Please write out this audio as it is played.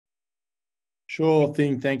Sure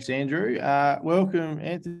thing. Thanks, Andrew. Welcome,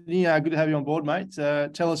 Anthony. Good to have you on board, mate.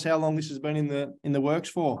 Tell us how long this has been in the works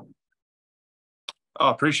for.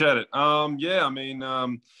 Oh, appreciate it. As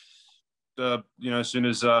soon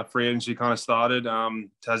as free agency kind of started,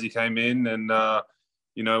 Tassie came in, and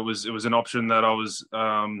it was an option that I was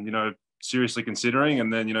seriously considering,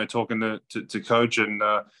 and then talking to coach and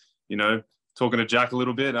talking to Jack a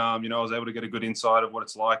little bit. I was able to get a good insight of what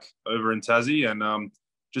it's like over in Tassie, and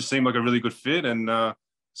just seemed like a really good fit and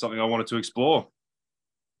something I wanted to explore.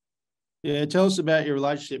 Yeah, tell us about your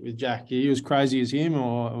relationship with Jack. Are you as crazy as him,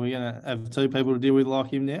 or are we going to have two people to deal with like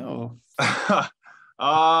him now? Or?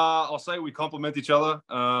 I'll say we complement each other.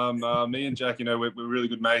 Me and Jack, we're really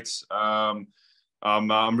good mates. I'm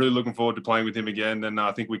really looking forward to playing with him again, and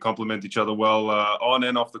I think we complement each other well on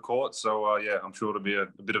and off the court. So, I'm sure it'll be a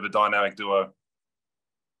bit of a dynamic duo.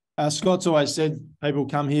 Scott's always said people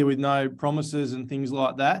come here with no promises and things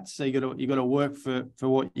like that. So you got to work for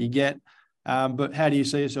what you get. But how do you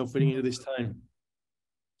see yourself fitting into this team?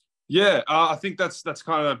 Yeah, I think that's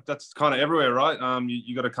kind of everywhere, right?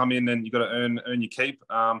 You got to come in and you got to earn your keep.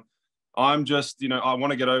 I'm just, I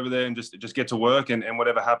want to get over there and just get to work and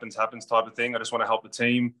whatever happens type of thing. I just want to help the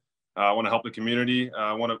team. I want to help the community.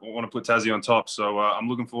 I want to put Tassie on top. So I'm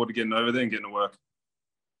looking forward to getting over there and getting to work.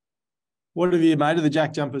 What have you made of the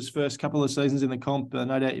Jack Jumpers' first couple of seasons in the comp?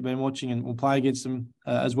 No doubt you've been watching and will play against them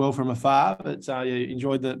as well from afar. But you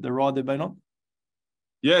enjoyed the ride they've been on?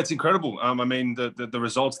 Yeah, it's incredible. The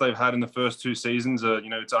results they've had in the first two seasons are,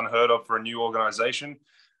 it's unheard of for a new organization.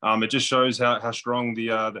 It just shows how strong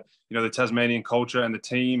the Tasmanian culture and the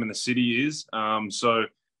team and the city is. So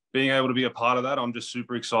being able to be a part of that, I'm just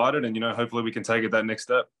super excited, and hopefully we can take it that next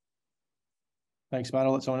step. Thanks, mate.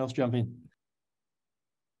 I'll let someone else jump in.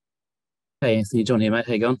 Hey, Anthony, John here, mate.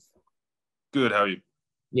 How you going? Good. How are you?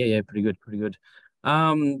 Yeah, pretty good.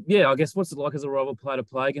 I guess what's it like as a rival player to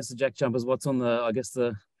play against the Jack Jumpers? What's on the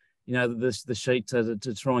sheet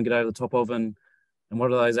to try and get over the top of, and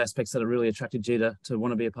what are those aspects that have really attracted you to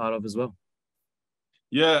want to be a part of as well?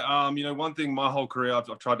 Yeah, one thing my whole career I've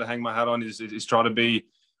tried to hang my hat on is try to be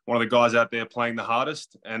one of the guys out there playing the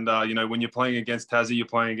hardest. And when you're playing against Tassie, you're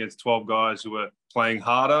playing against 12 guys who are playing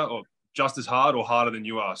harder or just as hard or harder than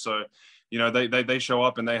you are. So they show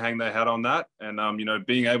up and they hang their hat on that. And,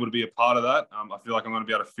 being able to be a part of that, I feel like I'm going to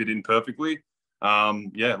be able to fit in perfectly.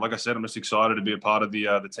 Like I said, I'm just excited to be a part of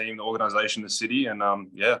the team, the organization, the city. And,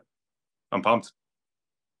 I'm pumped.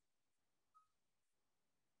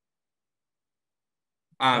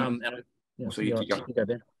 So you go,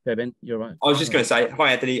 Ben. Go, Ben. You're right. I was just going to say,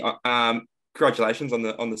 hi, Anthony. Congratulations on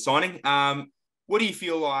the signing. What do you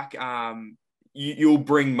feel like you'll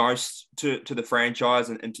bring most to the franchise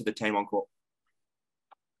and to the team on court?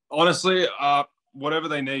 Honestly, whatever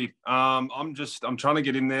they need. I'm trying to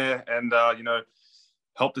get in there and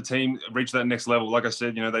help the team reach that next level. Like I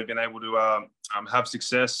said, they've been able to have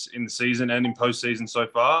success in the season and in postseason so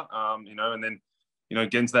far. And then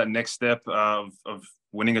getting to that next step of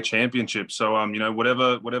winning a championship. So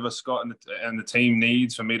whatever Scott and the team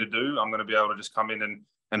needs for me to do, I'm going to be able to just come in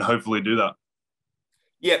and hopefully do that.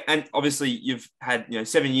 Yeah, and obviously you've had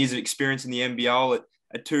 7 years of experience in the NBL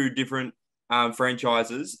at two different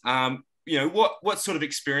franchises. What sort of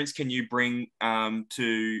experience can you bring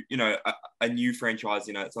to a new franchise?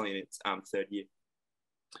 It's only in its third year.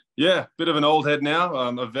 Yeah, bit of an old head now,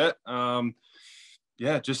 a vet.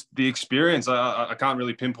 Just the experience. I can't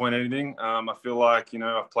really pinpoint anything. I feel like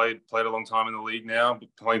I've played a long time in the league now,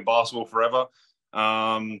 playing basketball forever.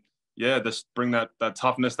 Just bring that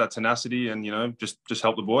toughness, that tenacity, and just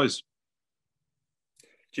help the boys.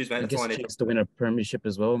 Cheers, mate. I guess a chance to win a premiership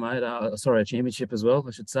as well, mate. A championship as well,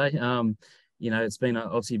 I should say. It's been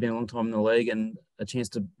obviously been a long time in the league, and a chance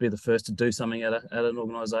to be the first to do something at an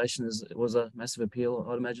organisation was a massive appeal,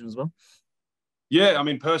 I'd imagine, as well. Yeah,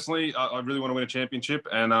 personally, I really want to win a championship,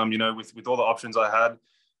 and with all the options I had,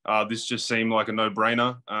 this just seemed like a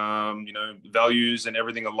no-brainer. Values and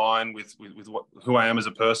everything align with who I am as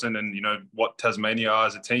a person, and what Tasmania are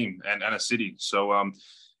as a team and a city. So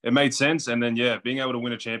it made sense. And then being able to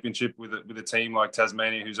win a championship with a team like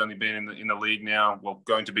Tasmania, who's only been in the league now,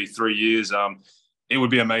 going to be 3 years, it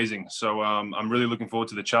would be amazing. So I'm really looking forward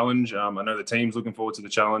to the challenge. I know the team's looking forward to the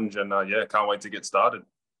challenge, and can't wait to get started.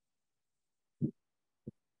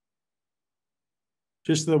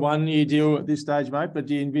 Just the 1 year deal at this stage, mate, but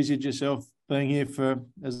do you envisage yourself being here for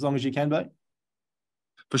as long as you can be?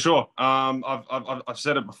 For sure. I've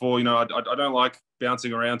said it before, I don't like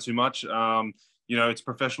bouncing around too much. It's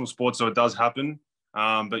professional sports, so it does happen.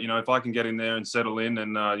 But if I can get in there and settle in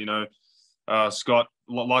and, Scott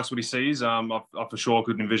likes what he sees. I for sure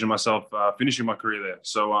could envision myself finishing my career there.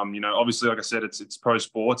 So, obviously, like I said, it's pro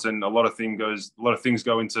sports, and a lot of things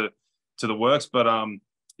go into the works. But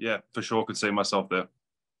yeah, for sure could see myself there.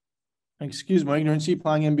 Excuse my ignorance, are you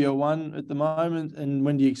playing NBL 1 at the moment, and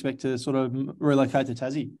when do you expect to sort of relocate to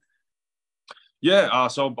Tassie? Yeah,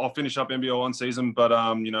 so I'll finish up NBL 1 season, but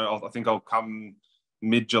I think I'll come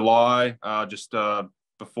mid-July, just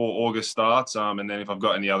before August starts, and then if I've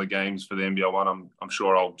got any other games for the NBL 1, I'm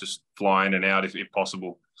sure I'll just fly in and out if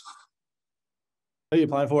possible. Who are you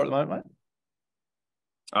playing for at the moment,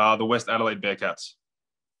 mate? The West Adelaide Bearcats.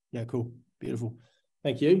 Yeah, cool. Beautiful.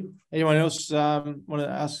 Thank you. Anyone else want to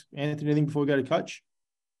ask Anthony anything before we go to coach?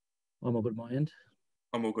 I'm all good at my end.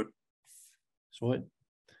 I'm all good. Sweet.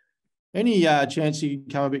 Any chance you can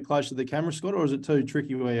come a bit closer to the camera, Scott, or is it too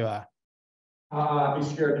tricky where you are? I'd be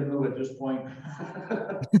scared to move at this point.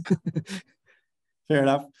 Fair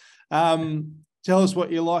enough. Tell us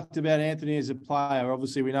what you liked about Anthony as a player.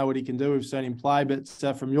 Obviously, we know what he can do. We've seen him play, but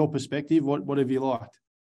from your perspective, what have you liked?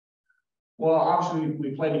 Well, obviously,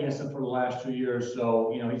 we played against him for the last 2 years.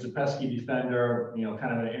 So, he's a pesky defender,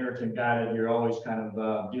 kind of an irritant guy that you're always kind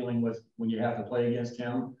of dealing with when you have to play against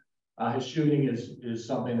him. His shooting is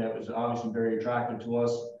something that was obviously very attractive to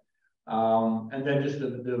us. And then just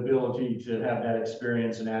the ability to have that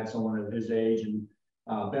experience and add someone of his age and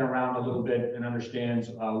been around a little bit and understands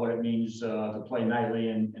what it means to play nightly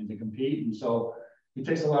and to compete. And so he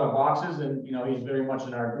ticks a lot of boxes, and he's very much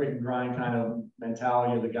in our grit and grind kind of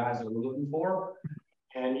mentality of the guys that we're looking for.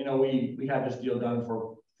 And we had this deal done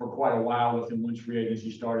for quite a while with him once free agency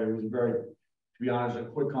started. It was to be honest, a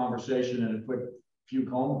quick conversation and a quick few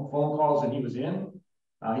phone calls, and he was in.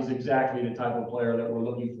 He's exactly the type of player that we're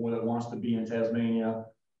looking for, that wants to be in Tasmania,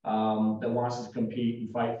 that wants to compete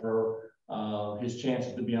and fight for his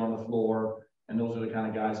chances to be on the floor. And those are the kind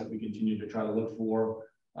of guys that we continue to try to look for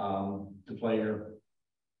to play here.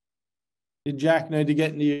 Did Jack need to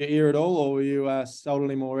get into your ear at all, or were you sold on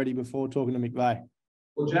him already before talking to McVeigh?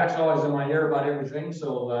 Well, Jack's always in my ear about everything.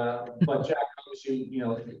 So, but Jack obviously,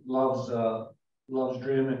 loves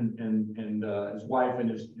Drm and his wife and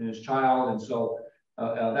his child, and so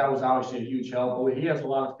that was obviously a huge help. But he has a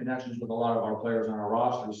lot of connections with a lot of our players on our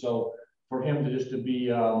roster. So for him to be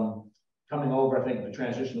coming over, I think the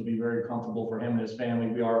transition will be very comfortable for him and his family.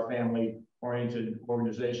 We are a family-oriented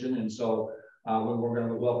organization, and so we're going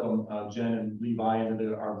to welcome Jen and Levi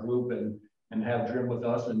into our group and have Drm with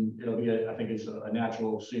us, and it'll be I think it's a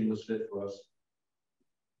natural, seamless fit for us.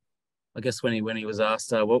 I guess when he was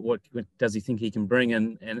asked what does he think he can bring,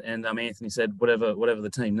 and Anthony said whatever the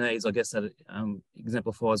team needs. I guess that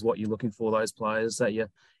exemplifies what you're looking for, those players that you're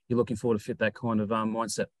looking for to fit that kind of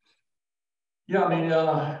mindset. Yeah, I mean,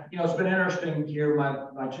 it's been interesting here.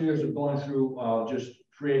 My 2 years of going through just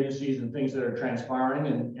free agencies and things that are transpiring,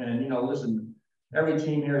 and listen, every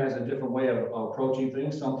team here has a different way of approaching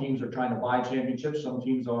things. Some teams are trying to buy championships. Some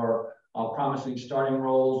teams are promising starting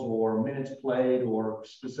roles or minutes played or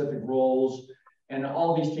specific roles. And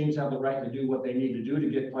all these teams have the right to do what they need to do to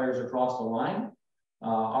get players across the line.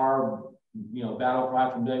 Our battle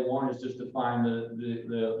cry from day one is just to find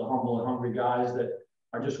the humble and hungry guys that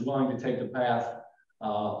are just willing to take the path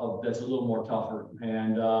that's a little more tougher.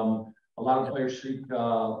 And a lot of players seek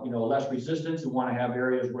less resistance and want to have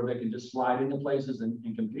areas where they can just slide into places and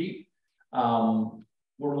compete.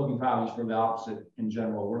 We're looking probably for the opposite in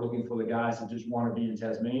general. We're looking for the guys that just want to be in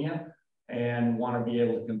Tasmania and want to be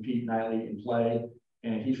able to compete nightly and play.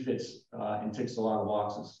 And he fits and ticks a lot of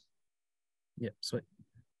boxes. Yep, sweet.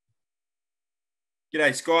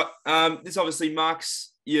 G'day, Scott. This obviously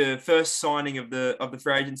marks your first signing of the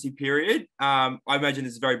free agency period. I imagine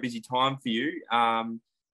it's a very busy time for you. How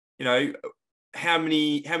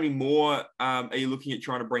many more are you looking at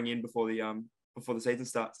trying to bring in before the season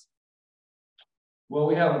starts? Well,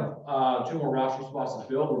 we have 2 more roster spots to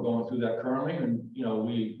fill. We're going through that currently, and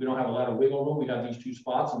we don't have a lot of wiggle room. We got these 2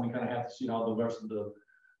 spots, and we kind of have to see how the rest of the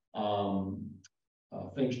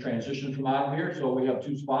things transition from out of here. So we have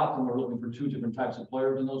 2 spots, and we're looking for 2 different types of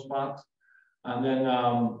players in those spots. And then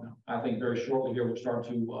I think very shortly here we'll start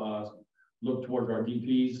to look towards our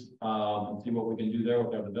DPs and see what we can do there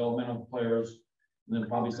with our developmental players. And then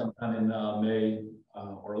probably sometime in May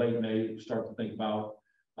or late May, start to think about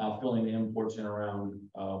filling the imports in around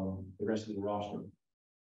the rest of the roster.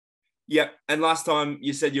 Yep. And last time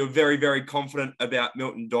you said you were very, very confident about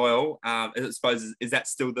Milton Doyle. I suppose, is that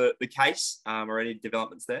still the case or any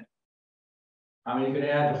developments there? I mean, you can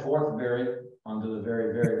add the 4th very onto the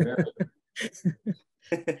very, very, very.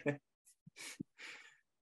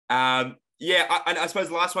 I suppose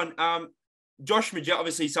the last one, Josh Drmic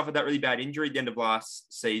obviously suffered that really bad injury at the end of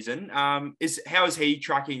last season. How is he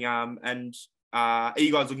tracking? And are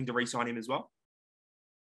you guys looking to re-sign him as well?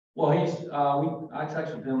 Well, I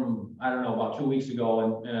texted him, I don't know, about 2 weeks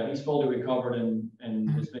ago, and he's fully recovered and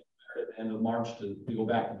has been at the end of March to go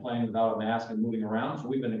back to playing without a mask and moving around. So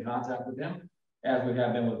we've been in contact with him, as we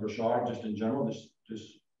have been with Rashard, just in general. Just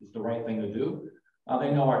it's the right thing to do.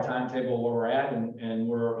 They know our timetable, where we're at, and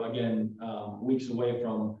we're, again, weeks away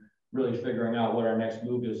from really figuring out what our next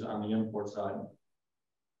move is on the import side.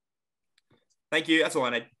 Thank you. That's all I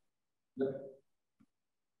need. Yep.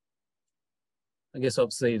 I guess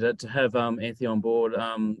obviously to have Anthony on board,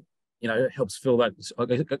 you know, it helps fill that.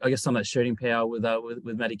 I guess some of that shooting power with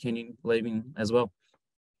Matty Kenyon leaving as well.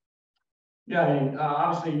 Yeah, I mean,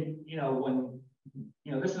 obviously, you know,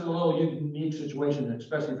 this is a little unique situation,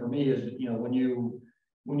 especially for me, is, you know, when you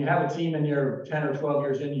have a team and you're 10 or 12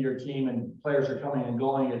 years into your team and players are coming and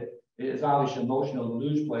going, it is obviously emotional to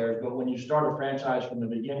lose players. But when you start a franchise from the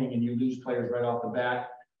beginning and you lose players right off the bat,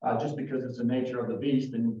 just because it's the nature of the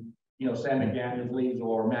beast, and, you know, Sam McDaniels leaves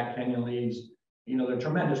or Matt Kenyon leaves, you know, they're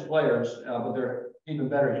tremendous players, but they're even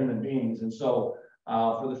better human beings. And so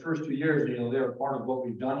for the first 2 years, you know, they're part of what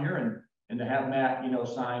we've done here. And to have Matt, you know,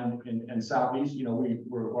 sign in Southeast, you know,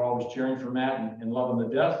 we're always cheering for Matt and love him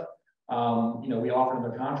to death. You know, we offered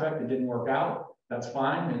him a contract. It didn't work out. That's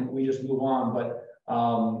fine. And we just move on. But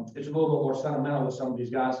it's a little bit more sentimental with some of these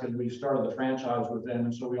guys because we started the franchise with them.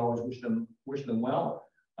 And so we always wish them well.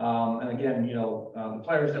 And again, you know, the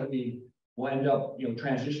players that we will end up, you know,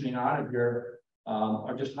 transitioning out of here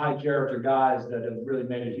are just high character guys that have really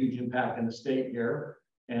made a huge impact in the state here.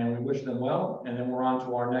 And we wish them well. And then we're on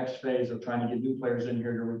to our next phase of trying to get new players in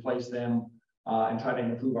here to replace them and try to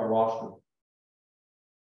improve our roster.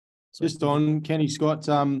 Just on Kenny Scott,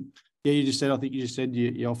 yeah, you just said, I think you just said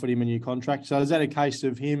you offered him a new contract. So is that a case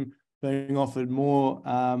of him being offered more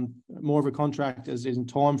of a contract as in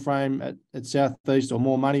time frame at Southeast, or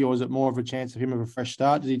more money, or is it more of a chance of him of a fresh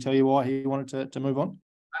start? Did he tell you why he wanted to move on?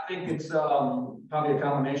 I think it's probably a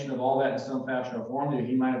combination of all that in some fashion or form.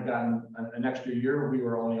 He might have gotten an extra year. We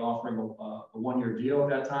were only offering a 1-year deal at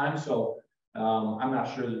that time. So I'm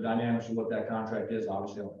not sure the dynamics of what that contract is.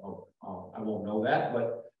 Obviously, I won't know that,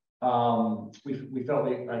 but we felt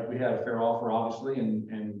like we had a fair offer, obviously,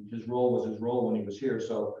 and his role was his role when he was here.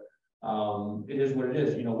 So it is what it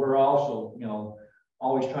is. You know, we're also, you know,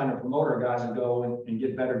 always trying to promote our guys and go and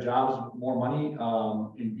get better jobs, more money,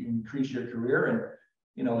 increase your career. And,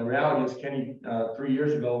 you know, the reality is Kenny 3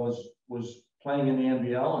 years ago was playing in the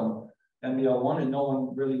NBL and NBL 1, and no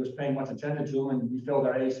one really was paying much attention to him. And we filled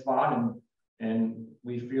our A spot, and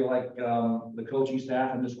we feel like the coaching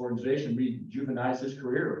staff and this organization rejuvenized his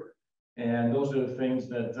career. And those are the things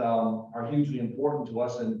that are hugely important to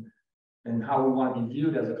us, and how we want to be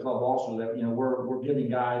viewed as a club also, that, you know, we're giving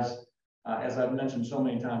guys, as I've mentioned so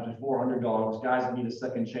many times before, underdogs, guys that need a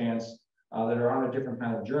second chance, that are on a different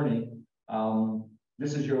kind of journey.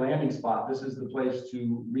 This is your landing spot. This is the place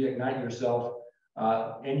to reignite yourself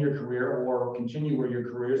in your career, or continue where your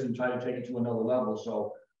career is and try to take it to another level.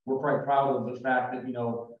 So we're quite proud of the fact that, you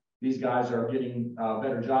know, these guys are getting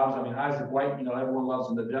better jobs. I mean, Isaac White, you know, everyone loves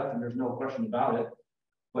him to death, and there's no question about it.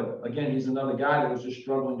 But again, he's another guy that was just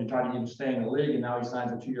struggling to try to even stay in the league, and now he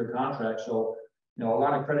signs a 2-year contract. So, you know, a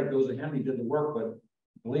lot of credit goes to him. He did the work, but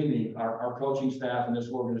believe me, our coaching staff and this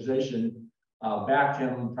organization backed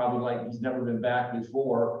him probably like he's never been backed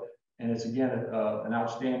before. And it's, again, an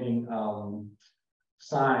outstanding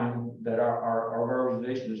sign that our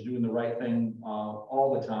organization is doing the right thing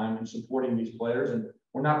all the time and supporting these players. And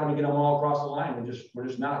we're not going to get them all across the line. We're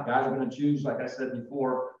just not. Guys are going to choose, like I said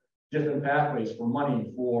before, different pathways for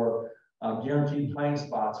money, for guaranteed playing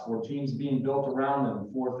spots, for teams being built around them,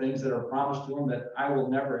 for things that are promised to them that I will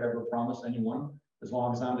never, ever promise anyone as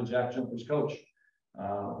long as I'm the Jack Jumpers coach.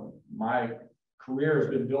 My career has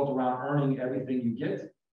been built around earning everything you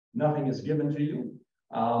get. Nothing is given to you.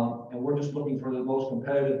 And we're just looking for the most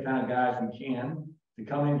competitive kind of guys we can to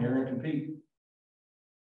come in here and compete.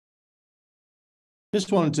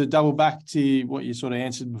 Just wanted to double back to what you sort of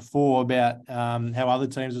answered before about how other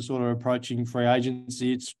teams are sort of approaching free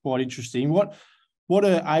agency. It's quite interesting. What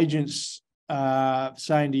are agents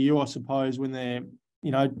saying to you, I suppose, when they're,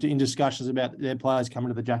 you know, in discussions about their players coming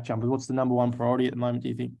to the Jack Jumpers? What's the number one priority at the moment, do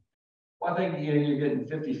you think? Well, I think you're getting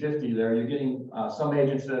 50-50 there. You're getting some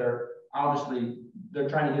agents that are obviously, they're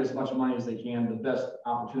trying to get as much money as they can, the best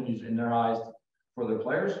opportunities in their eyes for their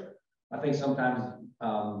players. I think sometimes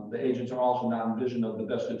the agents are also not in vision of the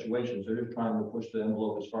best situations. They're just trying to push the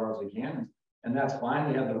envelope as far as they can, and that's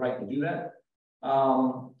fine. They have the right to do that.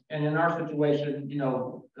 And in our situation, you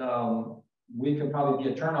know, we could probably be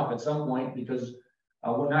a turnoff at some point because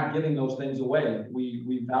we're not giving those things away.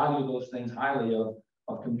 We value those things highly of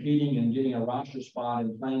competing and getting a roster spot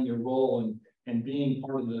and playing your role and being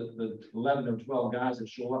part of the 11 or 12 guys that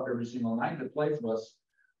show up every single night to play for us.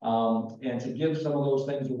 And to give some of those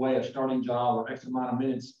things away, a starting job or X amount of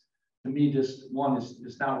minutes, to me, just one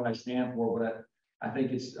is not what I stand for, but I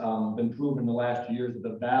think it's been proven the last 2 years that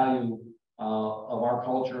the value of our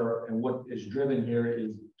culture and what is driven here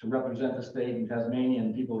is to represent the state in Tasmania,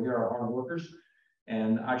 and people here are hard workers.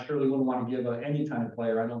 And I surely wouldn't want to give any kind of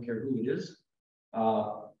player, I don't care who it is,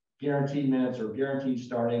 guaranteed minutes or guaranteed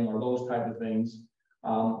starting or those type of things.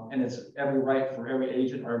 And it's every right for every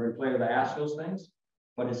agent or every player to ask those things,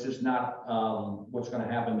 but it's just not what's going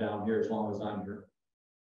to happen down here as long as I'm here.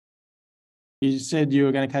 You said you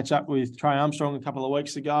were going to catch up with Trey Armstrong a couple of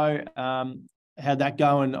weeks ago. How'd that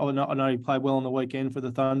go? And I know he played well on the weekend for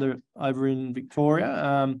the Thunder over in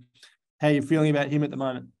Victoria. How are you feeling about him at the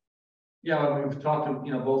moment? Yeah, we've talked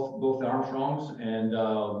to both the Armstrongs, and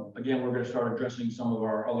again, we're going to start addressing some of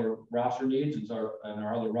our other roster needs and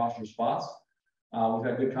our other roster spots. We've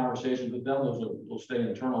had good conversations with them; those will stay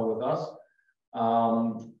internal with us.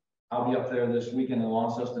 I'll be up there this weekend in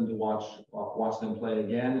Launceston to watch them play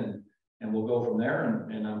again, and we'll go from there.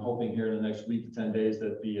 And I'm hoping here in the next week to 10 days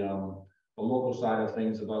that the local side of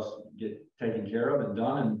things of us get taken care of and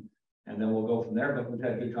done, and then we'll go from there. But we've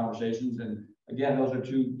had good conversations, and again, those are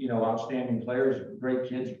two outstanding players, great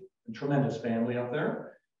kids, a tremendous family up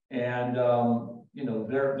there, and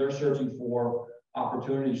they're searching for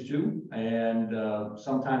opportunities too, and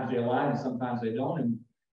sometimes they align and sometimes they don't,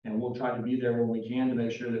 and we'll try to be there when we can to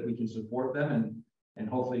make sure that we can support them and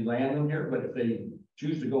hopefully land them here. But if they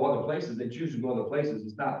choose to go other places, they choose to go other places.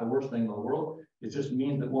 It's not the worst thing in the world. It just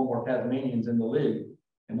means that one more Tasmanian's in the league,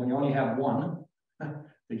 and when you only have one,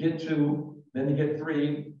 to get two, then to get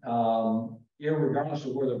three, regardless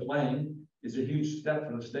of where they're playing, is a huge step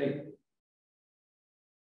for the state.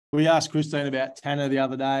 We asked Christine about Tanner the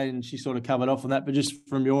other day, and she sort of covered off on that. But just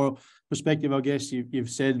from your perspective, I guess you've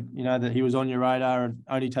said that he was on your radar and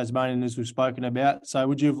only Tasmanian, as we've spoken about. So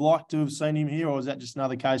would you have liked to have seen him here, or is that just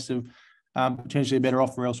another case of potentially a better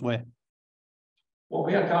offer elsewhere? Well,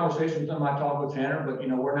 we had conversations with him. I talked with Tanner, but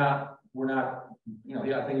we're not.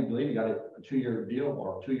 I think he got a 2-year deal,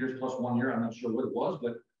 or 2 years plus 1 year. I'm not sure what it was,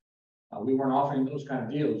 but we weren't offering those kind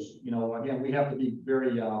of deals. Again, we have to be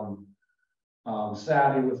very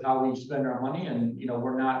savvy with how we spend our money, and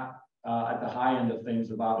we're not at the high end of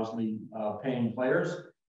things of obviously paying players,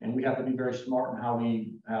 and we have to be very smart in how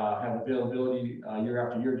we have availability year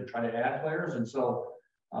after year to try to add players. And so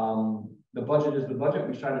the budget is the budget.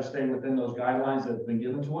 We try to stay within those guidelines that have been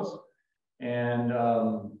given to us, and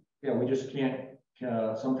we just can't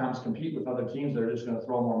sometimes compete with other teams that are just going to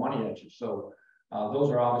throw more money at you. So those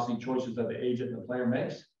are obviously choices that the agent and the player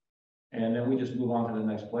makes, and then we just move on to the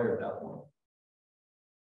next player at that point.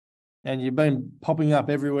 And you've been popping up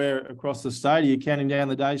everywhere across the state. Are you counting down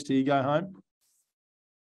the days till you go home?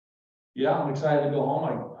 Yeah, I'm excited to go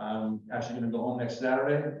home. I'm actually going to go home next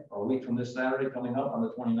Saturday, or a week from this Saturday coming up on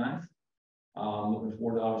the 29th. Looking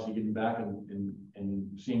forward to obviously getting back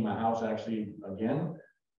and seeing my house actually again.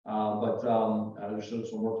 But there's still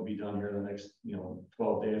some work to be done here in the next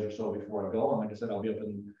 12 days or so before I go. And like I said, I'll be up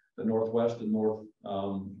in the Northwest and North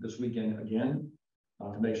this weekend again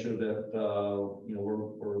to make sure that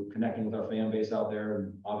we're connecting with our fan base out there,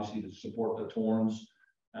 and obviously to support the Torns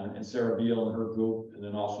and Sarah Beal and her group, and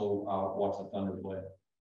then also watch the Thunder play.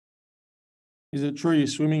 Is it true you're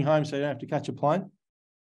swimming home so you don't have to catch a plane?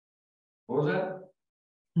 What was that?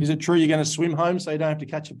 Is it true you're going to swim home so you don't have to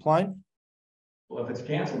catch a plane? Well, if it's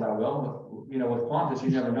canceled, I will. With Qantas, you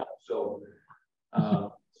never know. So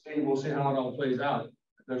we'll see how it all plays out.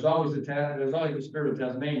 There's always the spirit of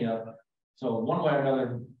Tasmania. So one way or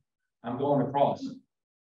another, I'm going across.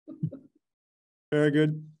 Very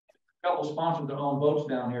good. A couple sponsors that own boats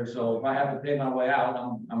down here, so if I have to pay my way out,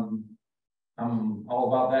 I'm all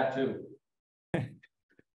about that too.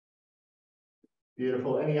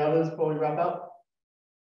 Beautiful. Any others before we wrap up?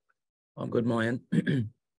 I'm good, my end. I'm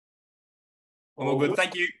all good.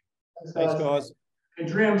 Thank you. Thanks, guys. Hey,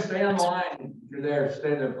 Drim, stay on the line. If you're there,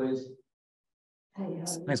 stay there, please.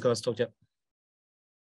 Thanks, guys. Talk to you.